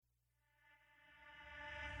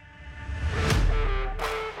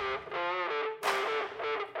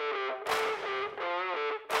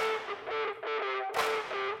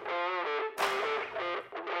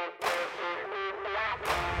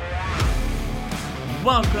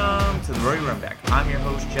Welcome to the Rory Runback. I'm your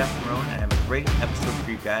host, Jeff Marone, and I have a great episode for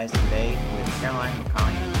you guys today with Caroline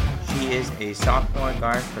McConaghy. She is a sophomore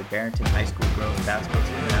guard for Barrington High School girls basketball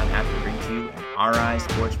team, and I'm happy to bring to you an RI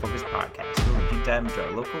Sports Focused podcast. We'll deep dive into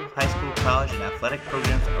our local high school, college, and athletic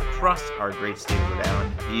programs across our great state of Rhode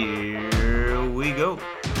Island. Here we go.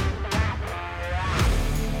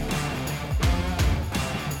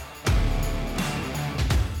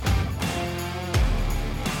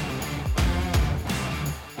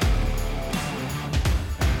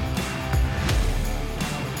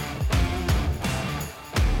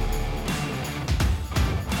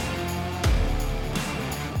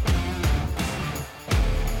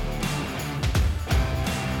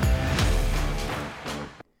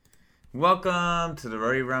 Welcome to the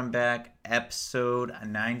Rory Runback, episode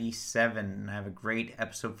 97. I have a great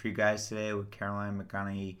episode for you guys today with Caroline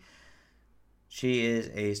McConaghy. She is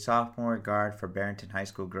a sophomore guard for Barrington High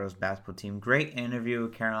School girls basketball team. Great interview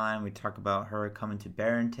with Caroline. We talk about her coming to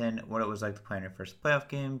Barrington, what it was like to play in her first playoff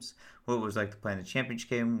games, what it was like to play in the championship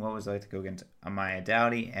game, what it was like to go against Amaya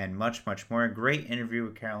Dowdy, and much, much more. Great interview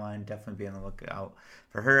with Caroline. Definitely be on the lookout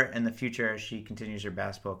for her in the future as she continues her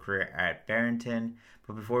basketball career at Barrington.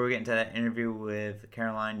 But before we get into that interview with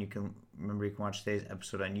Caroline, you can watch today's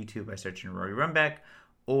episode on YouTube by searching Rory Runback,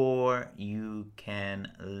 or you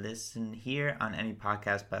can listen here on any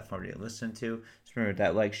podcast platform that you listen to. Just remember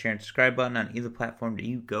that like, share, and subscribe button on either platform that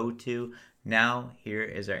you go to. Now, here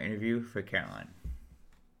is our interview for Caroline.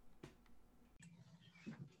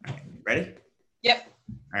 All right, ready? Yep.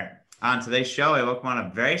 All right. On today's show, I welcome on a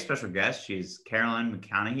very special guest. She's Caroline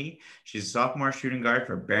McConaghy. She's a sophomore shooting guard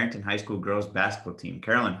for Barrington High School girls basketball team.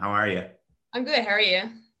 Caroline, how are you? I'm good. How are you?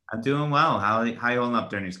 I'm doing well. How you holding up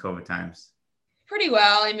during these COVID times? Pretty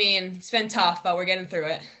well. I mean, it's been tough, but we're getting through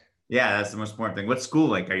it. Yeah, that's the most important thing. What's school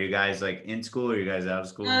like? Are you guys like in school or are you guys out of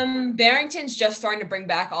school? Barrington's just starting to bring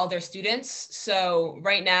back all their students. So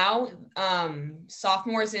right now,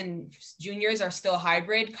 sophomores and juniors are still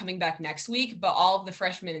hybrid coming back next week, but all of the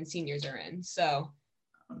freshmen and seniors are in. So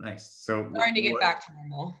nice. So starting to get back to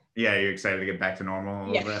normal. Yeah, you're excited to get back to normal a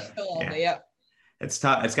little bit? A little bit, yep. It's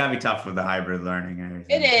tough. It's gotta be tough with the hybrid learning and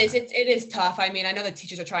everything. It is tough. I mean, I know the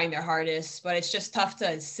teachers are trying their hardest, but it's just tough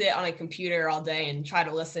to sit on a computer all day and try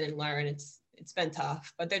to listen and learn. It's been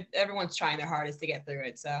tough, but everyone's trying their hardest to get through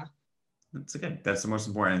it. So that's good. That's the most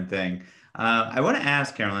important thing. I want to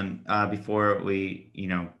ask Caroline before we,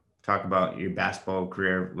 talk about your basketball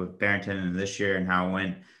career with Barrington and this year and how it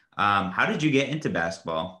went. How did you get into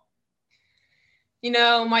basketball?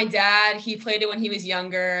 My dad, he played it when he was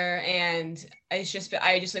younger, and I just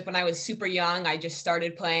like when I was super young, I just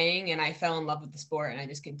started playing and I fell in love with the sport and I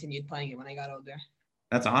just continued playing it when I got older.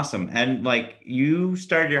 That's awesome. And you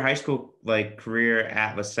started your high school career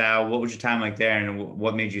at LaSalle. What was your time like there and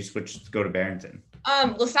what made you switch to go to Barrington?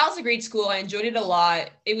 LaSalle's a great school. I enjoyed it a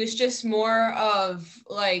lot. It was just more of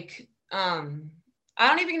I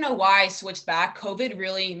don't even know why I switched back. COVID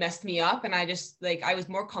really messed me up. And I just I was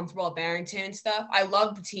more comfortable at Barrington and stuff. I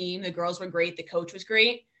loved the team. The girls were great. The coach was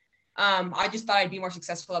great. I just thought I'd be more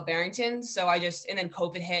successful at Barrington. So and then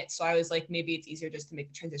COVID hit. So I was like, maybe it's easier just to make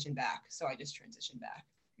the transition back. So I just transitioned back.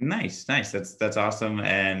 Nice. That's awesome.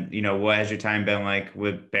 And what has your time been like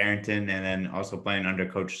with Barrington and then also playing under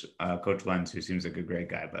Coach Lenz, who seems like a great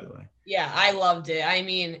guy, by the way? Yeah, I loved it. I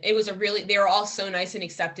mean, they were all so nice and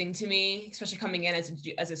accepting to me, especially coming in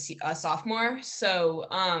as a sophomore. So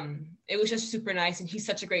it was just super nice. And he's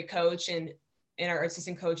such a great coach. And our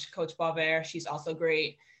assistant coach, Coach Balver, she's also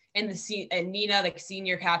great. And Nina, the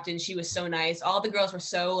senior captain, she was so nice. All the girls were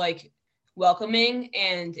so welcoming,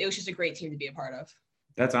 and it was just a great team to be a part of.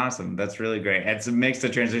 That's awesome. That's really great. It makes the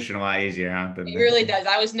transition a lot easier, huh? It really does.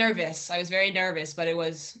 I was nervous. I was very nervous, but it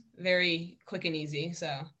was very quick and easy.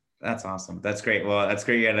 So that's awesome. That's great. Well, that's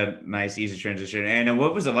great. You had a nice, easy transition. And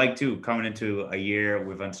what was it like too, coming into a year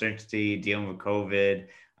with uncertainty, dealing with COVID?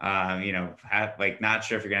 Not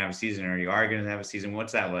sure if you're gonna have a season or you are gonna have a season.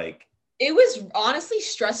 What's that like? It was honestly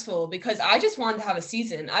stressful because I just wanted to have a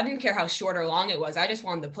season. I didn't care how short or long it was. I just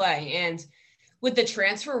wanted to play. And with the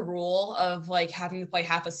transfer rule of having to play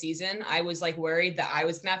half a season, I was worried that I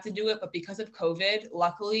was gonna have to do it. But because of COVID,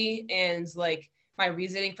 luckily, and my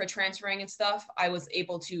reasoning for transferring and stuff, I was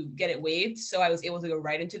able to get it waived. So I was able to go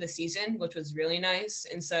right into the season, which was really nice.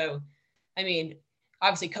 And so, I mean,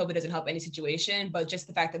 obviously COVID doesn't help any situation, but just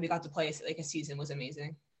the fact that we got to play a season was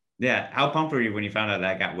amazing. Yeah. How pumped were you when you found out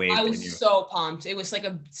that got waived? I was so pumped. It was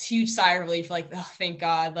a huge sigh of relief. Oh, thank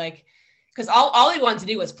God. Because all we wanted to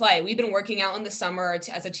do was play. We've been working out in the summer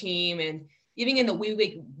as a team, and even in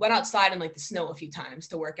we went outside in the snow a few times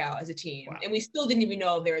to work out as a team. Wow. And we still didn't even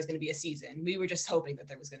know if there was going to be a season. We were just hoping that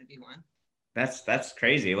there was going to be one. That's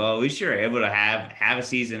crazy. Well, at least you're able to have a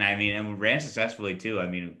season. I mean, and ran successfully too. I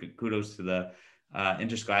mean, kudos to the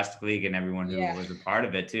interscholastic league and everyone who Yeah. was a part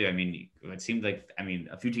of it too. I mean, it seemed like I mean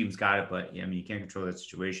a few teams got it, but yeah, I mean you can't control that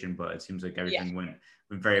situation. But it seems like Yeah. everything went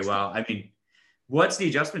very well. I mean, what's the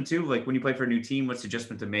adjustment too? Like when you play for a new team, what's the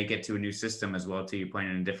adjustment to make it to a new system as well too? You're playing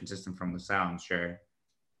in a different system from LaSalle, I'm sure.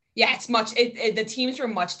 Yeah, the teams were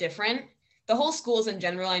much different. The whole schools in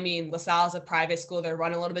general, I mean, LaSalle is a private school. They're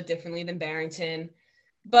run a little bit differently than Barrington.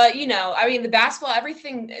 But, I mean, the basketball,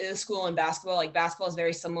 everything is school and basketball. Like basketball is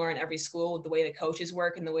very similar in every school with the way the coaches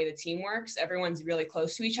work and the way the team works. Everyone's really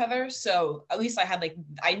close to each other. So at least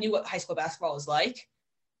I knew what high school basketball was like.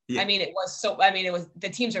 Yeah. It was the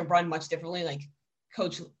teams are run much differently. Like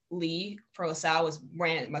Coach Lee for LaSalle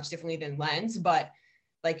ran much differently than Lens, but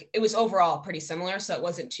like it was overall pretty similar. So it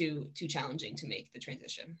wasn't too challenging to make the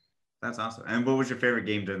transition. That's awesome. And what was your favorite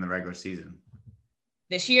game during the regular season?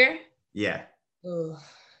 This year, Yeah. ugh,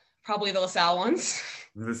 probably the LaSalle ones.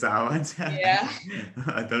 The Sour ones. Yeah.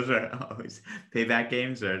 Those are always payback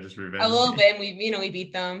games or just A revenge. little bit. And we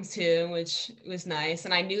beat them too, which was nice.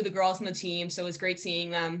 And I knew the girls on the team, so it was great seeing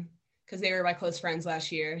them because they were my close friends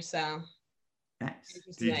last year. So Nice. it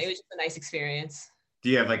was just a nice experience. Do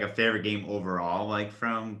you have like a favorite game overall, like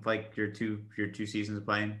from like your two seasons of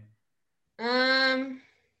playing? Um,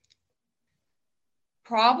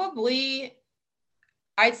 Probably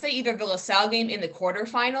I'd say either the LaSalle game in the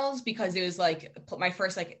quarterfinals because it was like my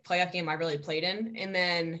first like playoff game I really played in, and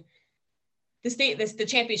then the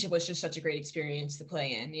championship was just such a great experience to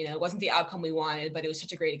play in. It wasn't the outcome we wanted, but it was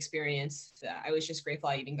such a great experience that I was just grateful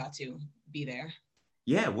I even got to be there.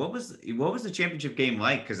 Yeah, what was the championship game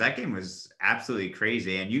like? Because that game was absolutely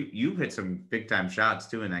crazy, and you hit some big time shots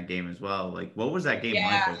too in that game as well. Like, what was that game like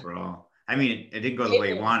Yeah, overall? I mean, it didn't go the it way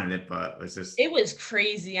you was wanted it, but it was just it was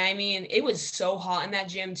crazy. I mean, it was so hot in that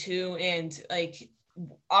gym too, and like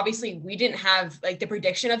obviously we didn't have like the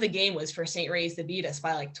prediction of the game was for St. Ray's to beat us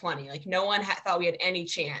by like 20. Like no one thought we had any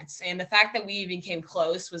chance, and the fact that we even came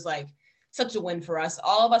close was like such a win for us.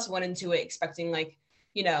 All of us went into it expecting like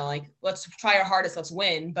like let's try our hardest, let's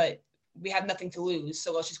win, but we have nothing to lose,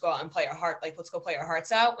 so let's just go out and play our heart, like let's go play our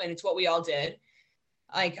hearts out, and it's what we all did.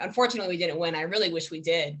 Like unfortunately we didn't win. I really wish we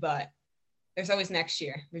did, but there's always next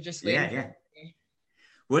year. We're just waiting. yeah, yeah.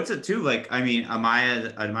 What's it too? Like, I mean,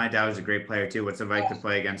 Amaya Dow is a great player too. What's it like to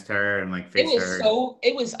play against her and like face her?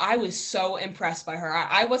 I was so impressed by her.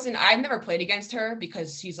 I've never played against her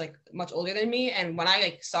because she's like much older than me. And when I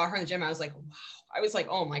like saw her in the gym, I was like, wow. I was like,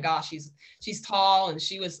 oh my gosh, she's tall, and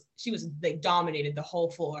she was like dominated the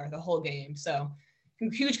whole floor, the whole game. So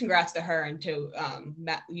huge congrats to her and to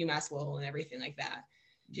UMass Lowell and everything like that.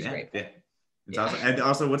 She's Yeah, great. yeah. It's Yeah. awesome. And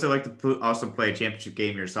also, what's it like to also play a championship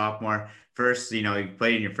game your sophomore? First, you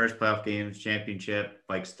played in your first playoff games, championship.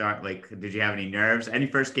 Did you have any nerves? Any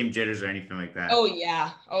first game jitters or anything like that? Oh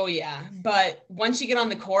yeah. Oh yeah. But once you get on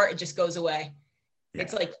the court, it just goes away. Yeah,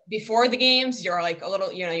 It's like before the games, you're like a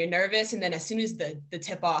little, you're nervous. And then as soon as the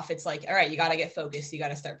tip off, it's like, all right, you got to get focused. You got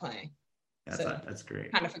to start playing. So that's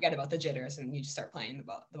great. kind of forget about the jitters and you just start playing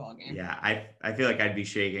the ball game. Yeah, I feel like I'd be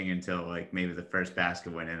shaking until like maybe the first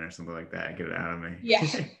basket went in or something like that. Get it out of me. Yeah.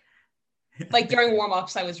 Like during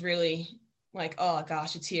warm-ups, I was really like, oh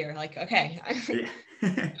gosh, it's here. Like, okay. Yeah.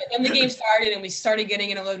 But then the game started and we started getting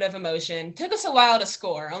in a little bit of emotion. Took us a while to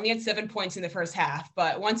score. Only had 7 points in the first half.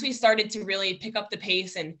 But once we started to really pick up the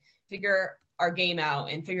pace and figure our game out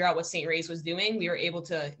and figure out what St. Ray's was doing, we were able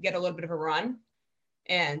to get a little bit of a run.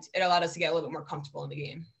 And it allowed us to get a little bit more comfortable in the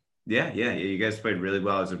game. Yeah. You guys played really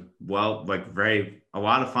well. It was a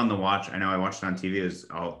lot of fun to watch. I know I watched it on TV. It was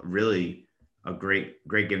really a great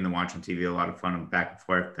game to watch on TV. A lot of fun back and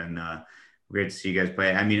forth, and great to see you guys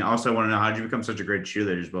play. I mean, also I want to know, how did you become such a great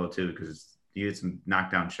shooter as well too? Because you had some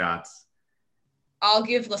knockdown shots. I'll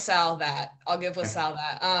give LaSalle that.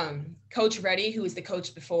 Coach Reddy, who was the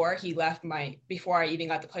coach before he left before I even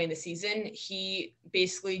got to play in the season, he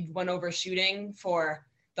basically went over shooting for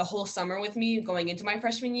the whole summer with me going into my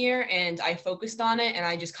freshman year. And I focused on it, and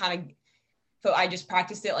I just I just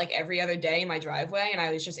practiced it like every other day in my driveway. And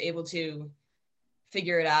I was just able to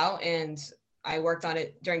figure it out. And I worked on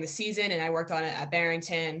it during the season, and I worked on it at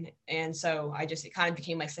Barrington. And so it kind of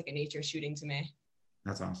became like second nature shooting to me.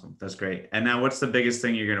 That's awesome. That's great. And now, what's the biggest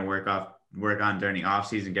thing you're going to work on during the off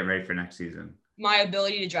season, get ready for next season? My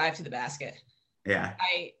ability to drive to the basket. Yeah.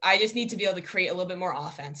 I just need to be able to create a little bit more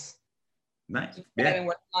offense. Nice. Yeah. I've been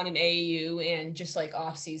working on an AAU and just like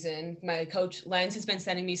off season. My coach Lens has been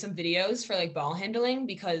sending me some videos for like ball handling,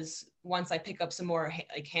 because once I pick up some more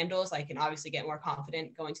like handles, I can obviously get more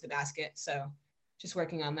confident going to the basket. So just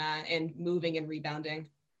working on that and moving and rebounding.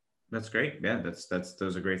 That's great. Yeah, that's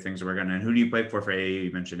those are great things to work on. And who do you play for AAU?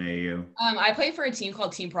 You mentioned AAU. I play for a team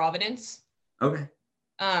called Team Providence. Okay.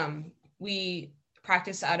 We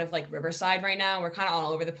practice out of like Riverside right now. We're kind of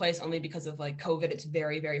all over the place only because of like COVID. It's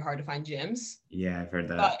very, very hard to find gyms. Yeah, I've heard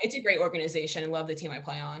that. But it's a great organization and love the team I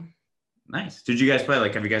play on. Nice. Did you guys play?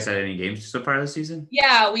 Like, have you guys had any games so far this season?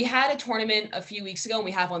 Yeah, we had a tournament a few weeks ago and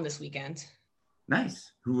we have one this weekend.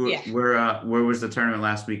 Nice. Yeah. Where was the tournament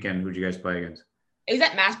last weekend? Who'd you guys play against? It was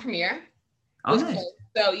at Mass Premier. Oh, nice. Cool.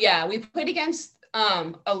 So yeah, we played against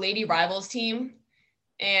a Lady Rivals team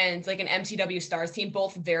and like an MTW Stars team,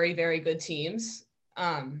 both very, very good teams.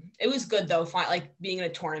 It was good though, like being in a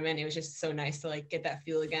tournament. It was just so nice to like get that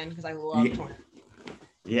feel again because I love tournaments.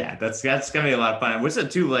 Yeah, that's gonna be a lot of fun. What's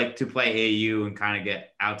it too like to play AAU and kind of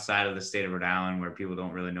get outside of the state of Rhode Island where people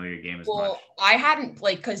don't really know your game as much? Well, I hadn't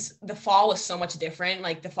like because the fall was so much different.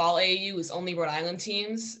 Like the fall AAU was only Rhode Island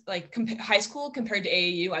teams. Like high school compared to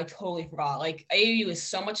AAU, I totally forgot. Like AAU is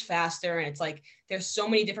so much faster, and it's like there's so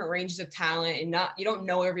many different ranges of talent, and you don't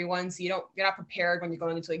know everyone, so you're not prepared when you're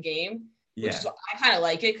going into a game. Yeah. Which is why I kind of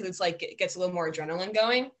like it because it's like it gets a little more adrenaline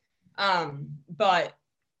going. But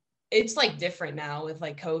it's like different now with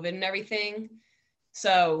like COVID and everything.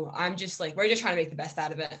 So I'm just like, we're just trying to make the best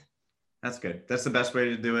out of it. That's good. That's the best way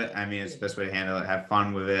to do it. I mean, it's the best way to handle it. Have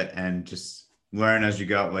fun with it and just learn as you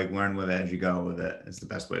go, like learn with it as you go with it. It's the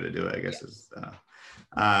best way to do it, I guess. Yeah.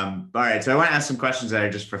 All right. So I want to ask some questions that are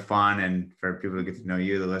just for fun and for people to get to know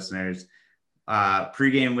you, the listeners.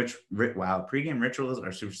 Pre-game rituals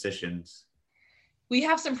or superstitions? We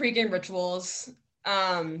have some pre-game rituals.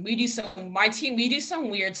 We do some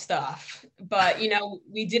weird stuff, but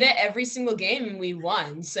we did it every single game and we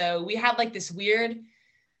won. So we had like this weird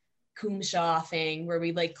kumsha thing where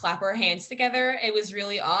we like clap our hands together. It was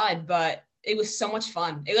really odd, but it was so much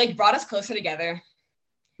fun. It like brought us closer together.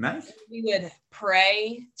 Nice. We would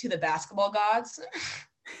pray to the basketball gods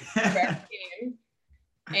every game.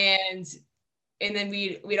 And then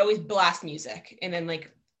we'd always blast music. And then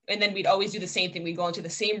we'd always do the same thing. We'd go into the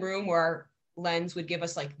same room where our lens would give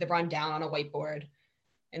us like the rundown on a whiteboard.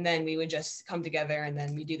 And then we would just come together and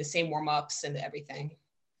then we do the same warm-ups and everything.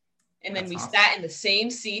 And then That's awesome. Sat in the same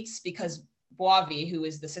seats because Boavi, who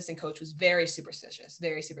is the assistant coach, was very superstitious.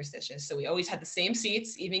 So we always had the same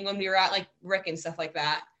seats, even when we were at like Rick and stuff like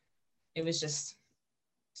that. It was just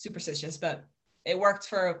superstitious, but it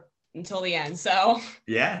worked until the end. So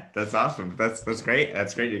yeah, that's awesome. That's great.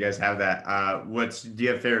 That's great. You guys have that. Do you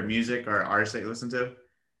have favorite music or artists that you listen to?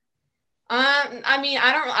 I mean,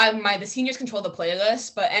 the seniors control the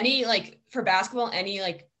playlist, but any like for basketball, any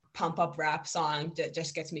like pump up rap song that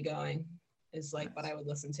just gets me going is like what I would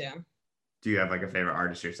listen to. Do you have like a favorite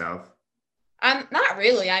artist yourself? Not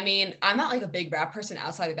really. I mean, I'm not like a big rap person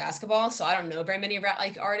outside of basketball, so I don't know very many rap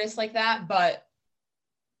like artists like that, but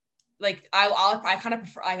like I kind of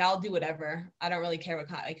prefer, like, I'll do whatever. I don't really care what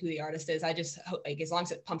kind, like who the artist is. I just like as long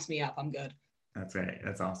as it pumps me up, I'm good. That's right.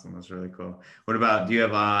 That's awesome. That's really cool. What about, do you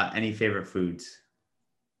have any favorite foods?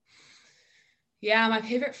 Yeah, my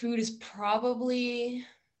favorite food is probably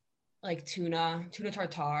like tuna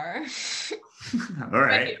tartare. All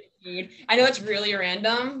right. Food. I know it's really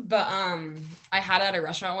random, but I had it at a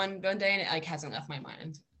restaurant one day and it like hasn't left my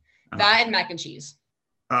mind. That and mac and cheese.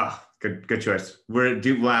 Oh, good choice. Where did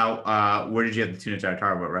you have the tuna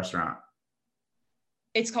tartare? What restaurant?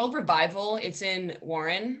 It's called Revival. It's in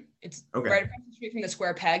Warren. It's right across the street from the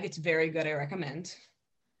Square Peg. It's very good. I recommend.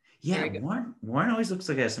 Yeah, Warren always looks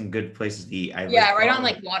like it has some good places to eat. Right on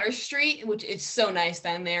like Water Street, which it's so nice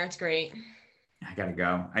down there. It's great. I gotta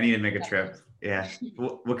go. I need to make a trip. Yeah.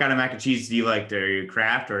 What kind of mac and cheese do you like? Are you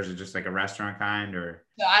Kraft or is it just like a restaurant kind or?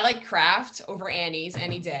 So I like Kraft over Annie's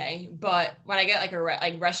any day, but when I get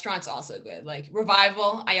like restaurant's also good. Like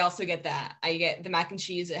Revival, I also get that. I get the mac and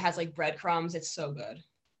cheese. It has like breadcrumbs. It's so good.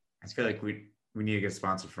 I feel like we need to get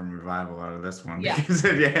sponsored from Revival out of this one. Yeah. Because,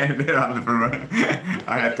 I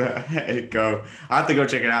have to go. I have to go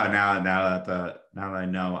check it out now that I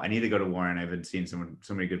know. I need to go to Warren. I've been seeing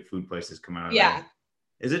so many good food places come out of there.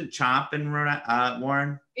 Is it Chomp in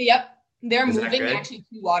Warren? Yep. They're moving actually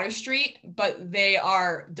to Water Street, but they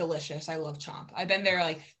are delicious. I love Chomp. I've been there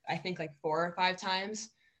I think 4 or 5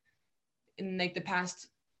 times in like the past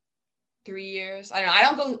 3 years. I don't know. I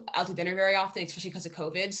don't go out to dinner very often, especially because of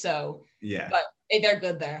COVID. So yeah, but they're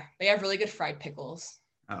good there. They have really good fried pickles.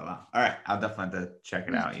 Oh wow! All right, I'll definitely have to check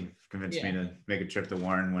it out. You've convinced me to make a trip to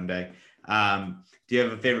Warren one day. Do you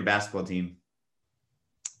have a favorite basketball team?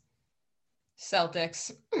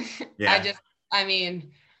 Celtics. Yeah.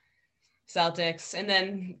 Celtics. And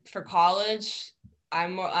then for college,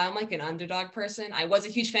 I'm like an underdog person. I was a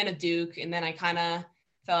huge fan of Duke, and then I kind of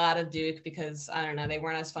fell out of Duke because I don't know, they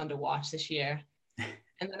weren't as fun to watch this year.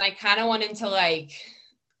 And then I kind of went into like,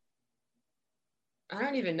 I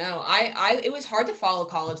don't even know. It was hard to follow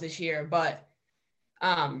college this year, but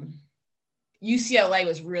UCLA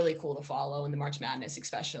was really cool to follow in the March Madness,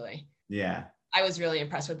 especially. Yeah. I was really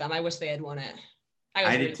impressed with them. I wish they had won it.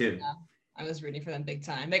 I did too. I was rooting for them big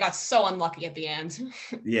time. They got so unlucky at the end.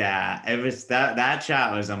 Yeah, it was that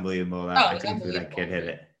shot was unbelievable. I couldn't believe that kid hit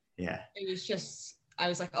it. Yeah. It was just, I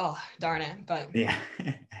was like, oh, darn it. But yeah,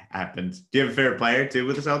 happens. Do you have a favorite player too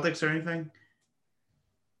with the Celtics or anything?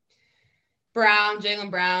 Jaylen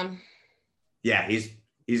Brown. Yeah,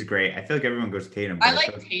 he's great. I feel like everyone goes Tatum. I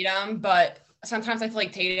like Tatum, but sometimes I feel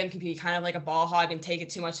like Tatum can be kind of like a ball hog and take it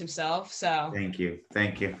too much himself. So Thank you.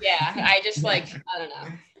 Yeah, I just like, I don't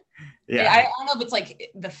know. Yeah. I don't know if it's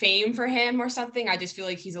like the fame for him or something. I just feel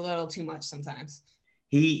like he's a little too much sometimes.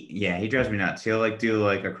 He drives me nuts. He'll do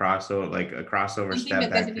a crossover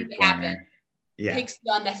step back 3-pointer. Yeah. Takes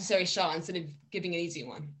the unnecessary shot instead of giving an easy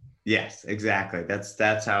one. Yes, exactly.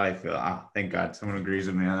 That's how I feel. Oh, thank God someone agrees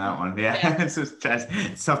with me on that one. Yeah.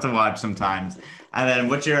 It's tough to watch sometimes. And then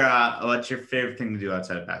what's your favorite thing to do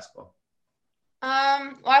outside of basketball?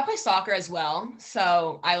 Well, I play soccer as well.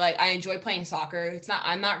 So I enjoy playing soccer.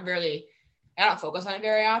 I don't focus on it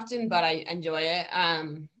very often, but I enjoy it.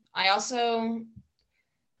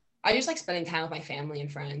 I just like spending time with my family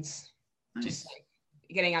and friends. Nice. Just like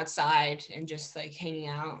getting outside and just like hanging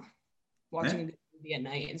out, watching the movie at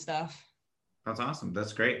night and stuff. That's awesome.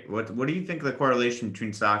 That's great. What do you think the correlation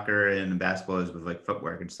between soccer and basketball is with like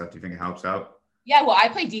footwork and stuff? Do you think it helps out? Yeah, well, I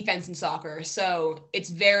play defense in soccer, so it's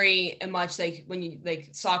very much like when you like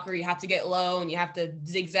soccer, you have to get low and you have to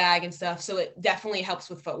zigzag and stuff. So it definitely helps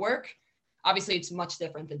with footwork. Obviously, it's much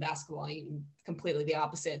different than basketball, completely the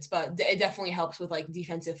opposites, but it definitely helps with like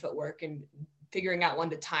defensive footwork and figuring out when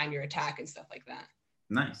to time your attack and stuff like that.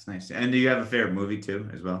 Nice. And do you have a favorite movie too,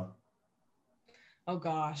 as well? Oh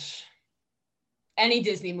gosh, any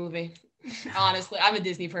Disney movie. Honestly, I'm a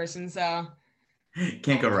Disney person, so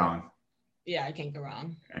can't go wrong. Yeah, I can't go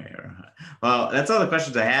wrong. Well, that's all the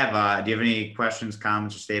questions I have. Do you have any questions,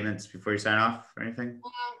 comments, or statements before you sign off or anything?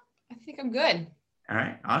 I think I'm good. All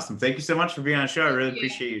right. Awesome. Thank you so much for being on the show. I really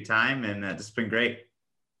appreciate your time, and this has been great.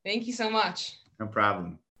 Thank you so much. No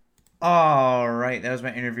problem. All right. That was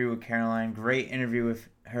my interview with Caroline. Great interview with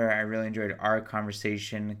her. I really enjoyed our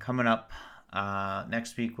conversation. Coming up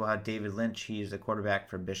next week, we'll have David Lynch. He is the quarterback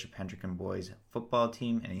for Bishop Hendricken boys football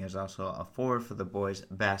team, and he is also a forward for the boys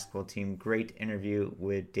basketball team. Great interview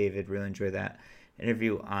with David. Really enjoyed that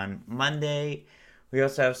interview on Monday. We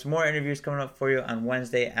also have some more interviews coming up for you on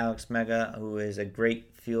Wednesday. Alex Mega, who is a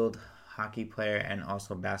great field hockey player and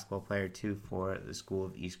also basketball player too for the School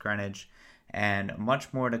of East Greenwich. And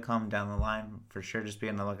much more to come down the line. For sure, just be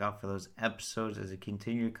on the lookout for those episodes as they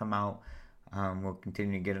continue to come out. We'll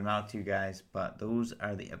continue to get them out to you guys. But those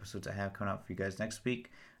are the episodes I have coming out for you guys next week.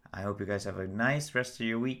 I hope you guys have a nice rest of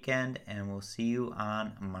your weekend, and we'll see you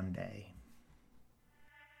on Monday.